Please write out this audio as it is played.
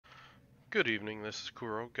Good evening, this is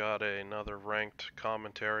Kuro. Got another ranked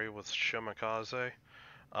commentary with Shimakaze.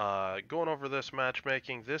 Going over this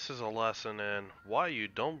matchmaking, this is a lesson in why you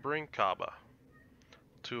don't bring Kaba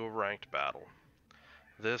to a ranked battle.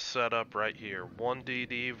 This setup right here,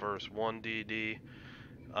 1DD versus 1DD.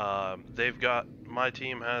 My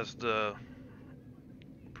team has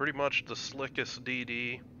pretty much the slickest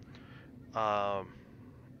DD um,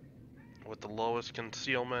 with the lowest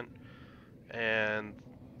concealment, and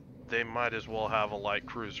they might as well have a light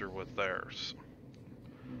cruiser with theirs.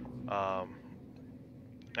 Um,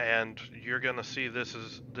 and you're gonna see this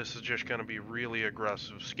is just gonna be really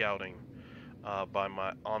aggressive scouting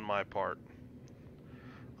on my part.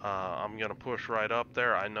 I'm gonna push right up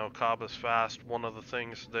there. I know Kaba's fast. One of the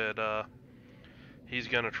things that he's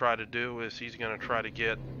gonna try to do is he's gonna try to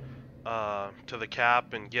get to the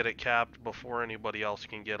cap and get it capped before anybody else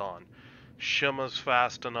can get on. Shima's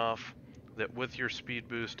fast enough that with your speed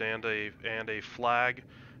boost and a flag,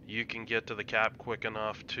 you can get to the cap quick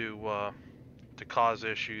enough to cause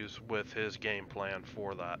issues with his game plan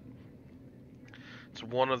for that. It's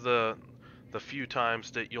one of the few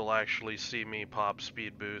times that you'll actually see me pop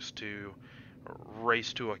speed boost to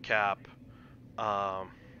race to a cap,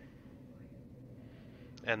 um,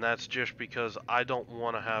 and that's just because I don't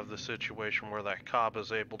want to have the situation where that Cobb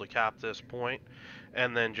is able to cap this point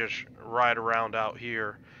and then just ride around out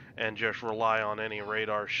here and just rely on any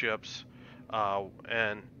radar ships.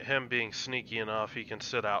 And him being sneaky enough, he can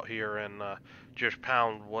sit out here and just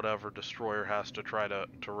pound whatever destroyer has to try to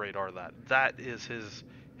radar that. That is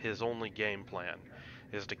his only game plan,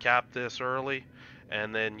 is to cap this early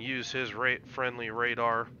and then use his friendly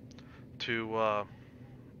radar to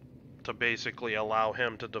basically allow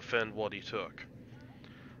him to defend what he took.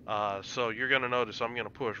 So you're going to notice I'm going to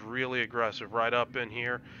push really aggressive right up in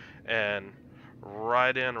here and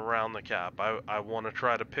right in around the cap. I want to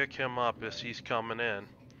try to pick him up as he's coming in,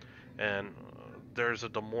 and there's a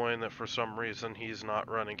Des Moines that for some reason he's not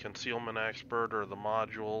running Concealment Expert or the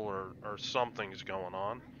module or something's going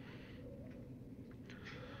on.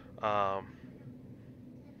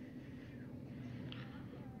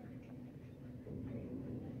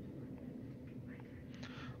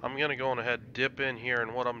 I'm going to go on ahead, dip in here,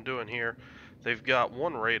 and what I'm doing here, they've got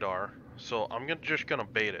one radar, so I'm just going to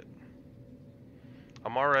bait it.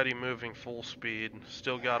 I'm already moving full speed,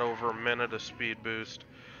 still got over a minute of speed boost.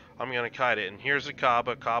 I'm going to kite it, and here's a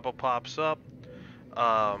Kaba. Kaba pops up.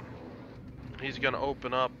 He's going to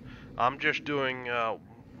open up. I'm just doing,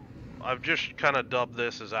 I've just kind of dubbed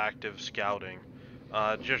this as active scouting.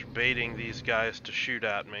 Just baiting these guys to shoot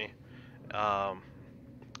at me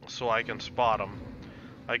so I can spot them.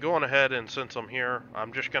 I go on ahead, and since I'm here,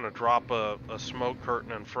 I'm just going to drop a smoke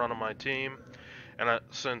curtain in front of my team. And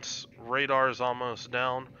since radar is almost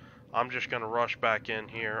down, I'm just going to rush back in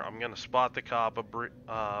here. I'm going to spot the Kappa,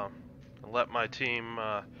 let my team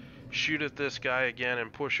shoot at this guy again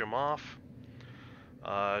and push him off.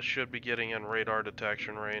 Should be getting in radar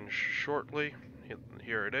detection range shortly.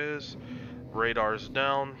 Here it is. Radar's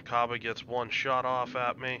down. Kaba gets one shot off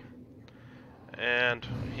at me, and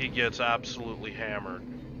he gets absolutely hammered.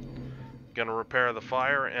 Gonna repair the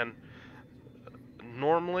fire, and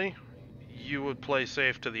normally you would play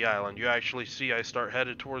safe to the island. You actually see I start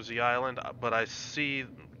headed towards the island, but I see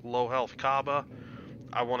low health Kaba.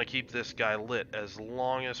 I want to keep this guy lit as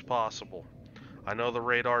long as possible. I know the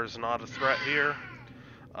radar is not a threat here,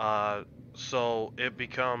 so it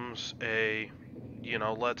becomes a,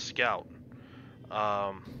 let's scout.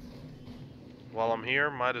 While I'm here,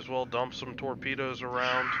 might as well dump some torpedoes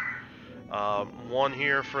around. One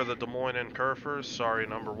here for the Des Moines and Kerfers. Sorry,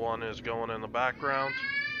 number one is going in the background.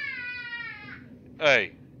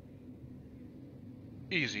 Hey,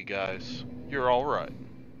 easy guys, you're alright.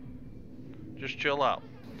 Just chill out.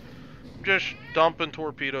 Just dumping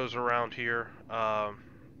torpedoes around here.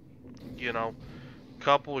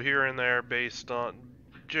 Couple here and there based on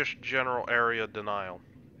just general area denial.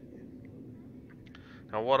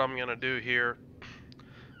 Now what I'm going to do here,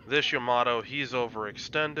 this Yamato, he's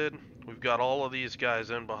overextended. We've got all of these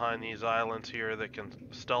guys in behind these islands here that can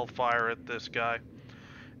stealth fire at this guy.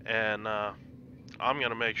 And I'm going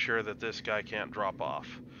to make sure that this guy can't drop off.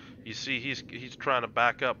 You see he's trying to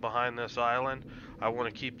back up behind this island. I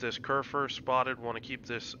want to keep this Kerfer spotted, want to keep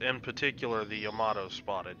this, in particular, the Yamato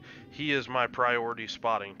spotted. He is my priority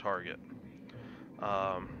spotting target.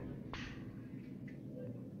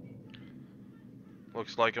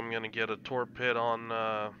 Looks like I'm going to get a torp hit on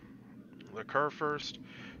the Kerr first,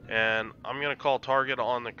 and I'm going to call target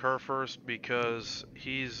on the Kerr first because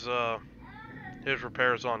his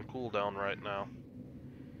repair's on cooldown right now.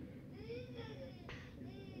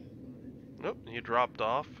 Nope, he dropped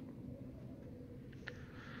off.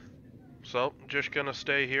 So, just gonna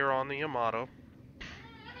stay here on the Yamato.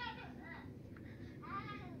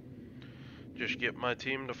 Just get my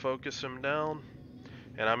team to focus him down.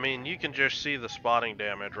 And I mean, you can just see the spotting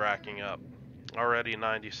damage racking up. Already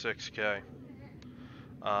 96k.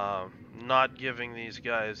 Not giving these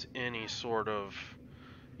guys any sort of,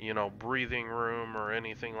 you know, breathing room or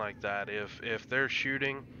anything like that. If they're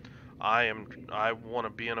shooting, I want to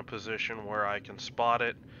be in a position where I can spot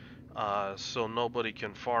it, so nobody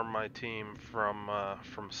can farm my team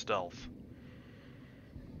from stealth.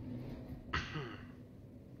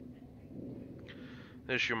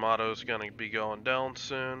 This Yamato's gonna be going down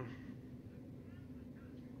soon.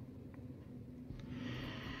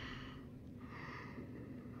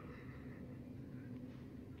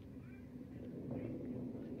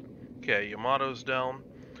 Okay, Yamato's down.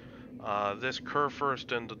 This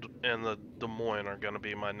Kurfürst and the Des Moines are going to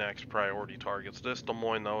be my next priority targets. This Des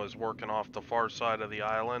Moines, though, is working off the far side of the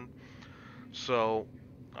island, so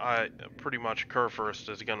pretty much Kurfürst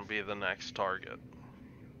is going to be the next target.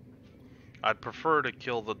 I'd prefer to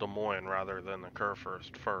kill the Des Moines rather than the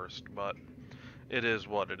Kurfürst first, but it is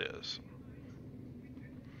what it is.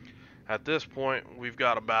 At this point, we've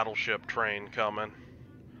got a battleship train coming.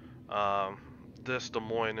 This Des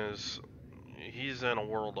Moines he's in a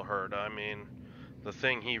world of hurt. I mean, the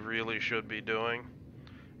thing he really should be doing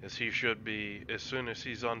is he should be, as soon as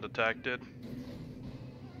he's undetected,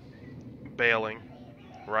 bailing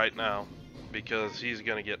right now, because he's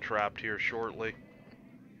going to get trapped here shortly.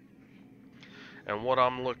 And what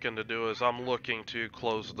I'm looking to do is I'm looking to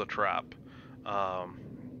close the trap.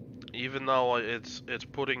 Even though it's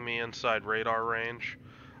putting me inside radar range,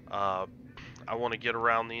 I want to get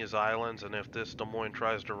around these islands, and if this Des Moines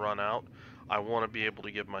tries to run out, I want to be able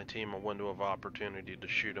to give my team a window of opportunity to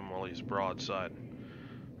shoot him while he's broadside.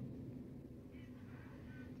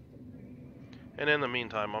 And in the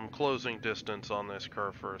meantime, I'm closing distance on this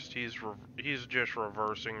Kurfürst. He's just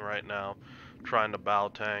reversing right now, trying to bow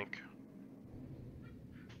tank.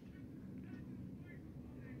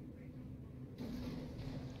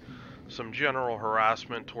 Some general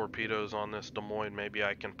harassment torpedoes on this Des Moines. Maybe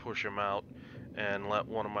I can push him out and let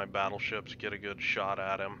one of my battleships get a good shot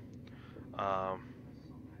at him.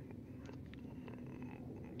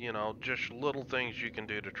 You know, just little things you can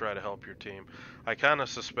do to try to help your team. I kind of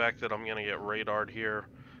suspect that I'm going to get radared here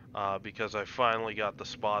because I finally got the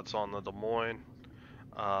spots on the Des Moines,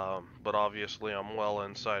 but obviously I'm well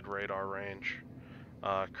inside radar range.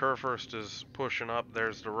 Kurfürst is pushing up.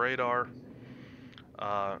 There's the radar,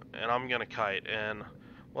 and I'm going to kite. And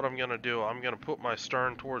what I'm going to do, I'm going to put my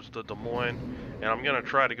stern towards the Des Moines, and I'm going to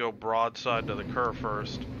try to go broadside to the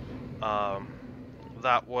Kurfürst.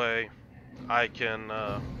 That way I can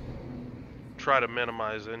try to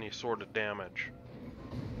minimize any sort of damage.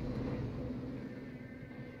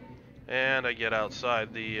 And I get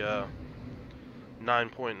outside the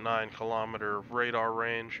 9.9 kilometer radar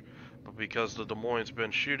range, but because the Des Moines has been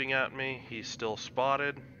shooting at me, he's still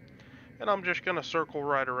spotted, and I'm just going to circle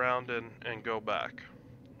right around and go back.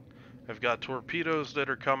 I've got torpedoes that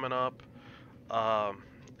are coming up,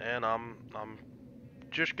 and I'm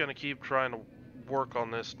just going to keep trying to work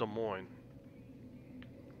on this Des Moines.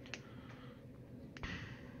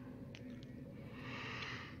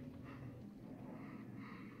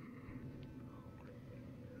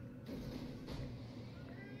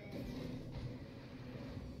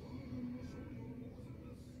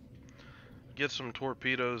 Get some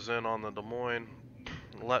torpedoes in on the Des Moines,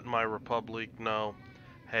 let my Republic know,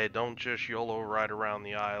 hey, don't just YOLO right around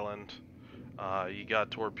the island. You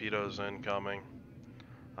got torpedoes incoming.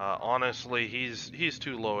 Honestly, he's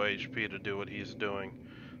too low HP to do what he's doing.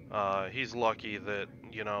 He's lucky that,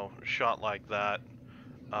 you know, a shot like that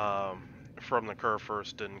from the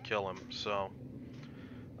Kurfürst didn't kill him. So,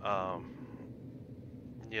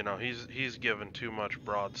 you know, he's given too much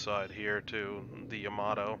broadside here to the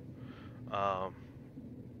Yamato.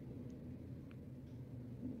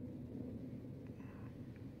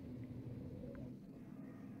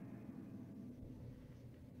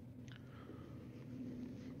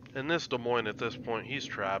 And this Des Moines at this point, he's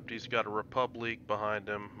trapped. He's got a Republic behind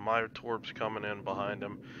him. My Torp's coming in behind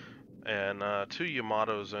him. And two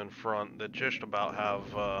Yamatos in front that just about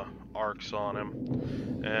have arcs on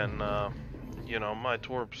him. And, you know, my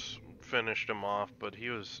Torps finished him off, but he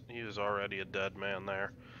was already a dead man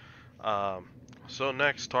there. So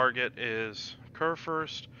next target is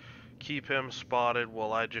Kurfürst. Keep him spotted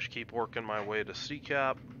while I just keep working my way to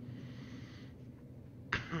CCAP.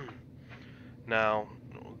 Now,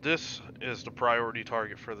 this is the priority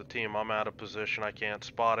target for the team. I'm out of position. I can't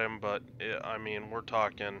spot him, but I mean, we're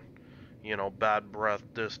talking, bad breath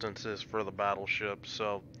distances for the battleships,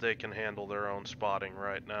 so they can handle their own spotting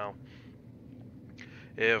right now.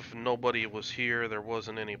 If nobody was here, there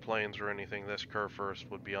wasn't any planes or anything, this Kurfürst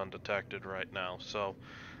would be undetected right now. So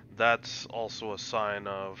that's also a sign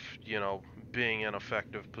of, being in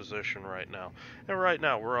effective position right now. And right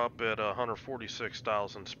now we're up at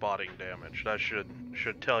 146,000 spotting damage. That should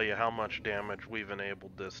tell you how much damage we've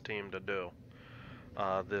enabled this team to do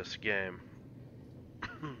this game.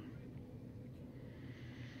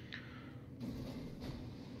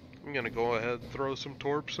 I'm gonna go ahead and throw some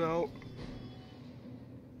torps out.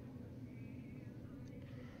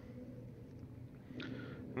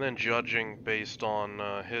 And then judging based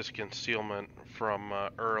on his concealment from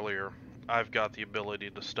earlier, I've got the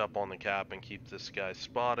ability to step on the cap and keep this guy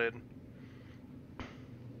spotted.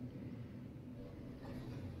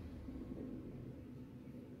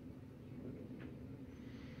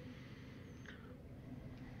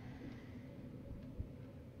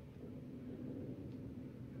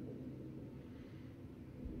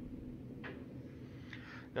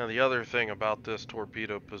 Now the other thing about this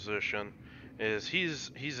torpedo position is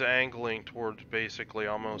he's angling towards basically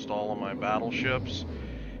almost all of my battleships,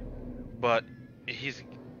 but he's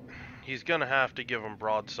gonna have to give him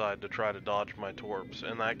broadside to try to dodge my torps,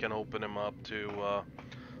 and that can open him up to a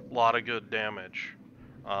lot of good damage.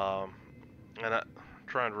 And I'm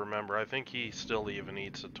trying to remember, I think he still even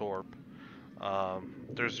eats a torp.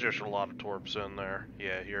 There's just a lot of torps in there.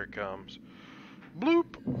 Yeah, here it comes.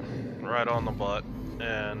 Bloop! Right on the butt,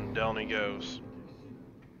 and down he goes.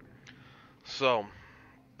 So,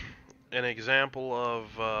 an example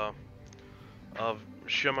of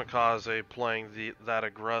Shimakaze playing that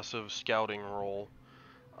aggressive scouting role,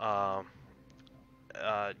 uh,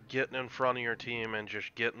 getting in front of your team and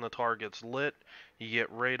just getting the targets lit. You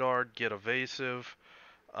get radared, get evasive,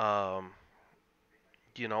 um,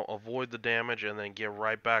 avoid the damage, and then get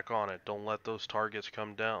right back on it. Don't let those targets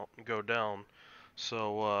go down,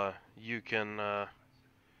 so you can,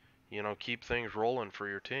 keep things rolling for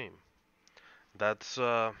your team. That's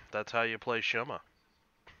how you play Shima.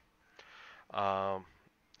 Um,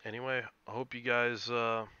 anyway, I hope you guys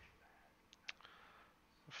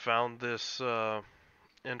found this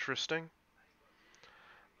interesting.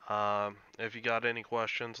 If you got any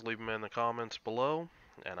questions, leave them in the comments below,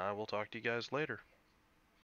 and I will talk to you guys later.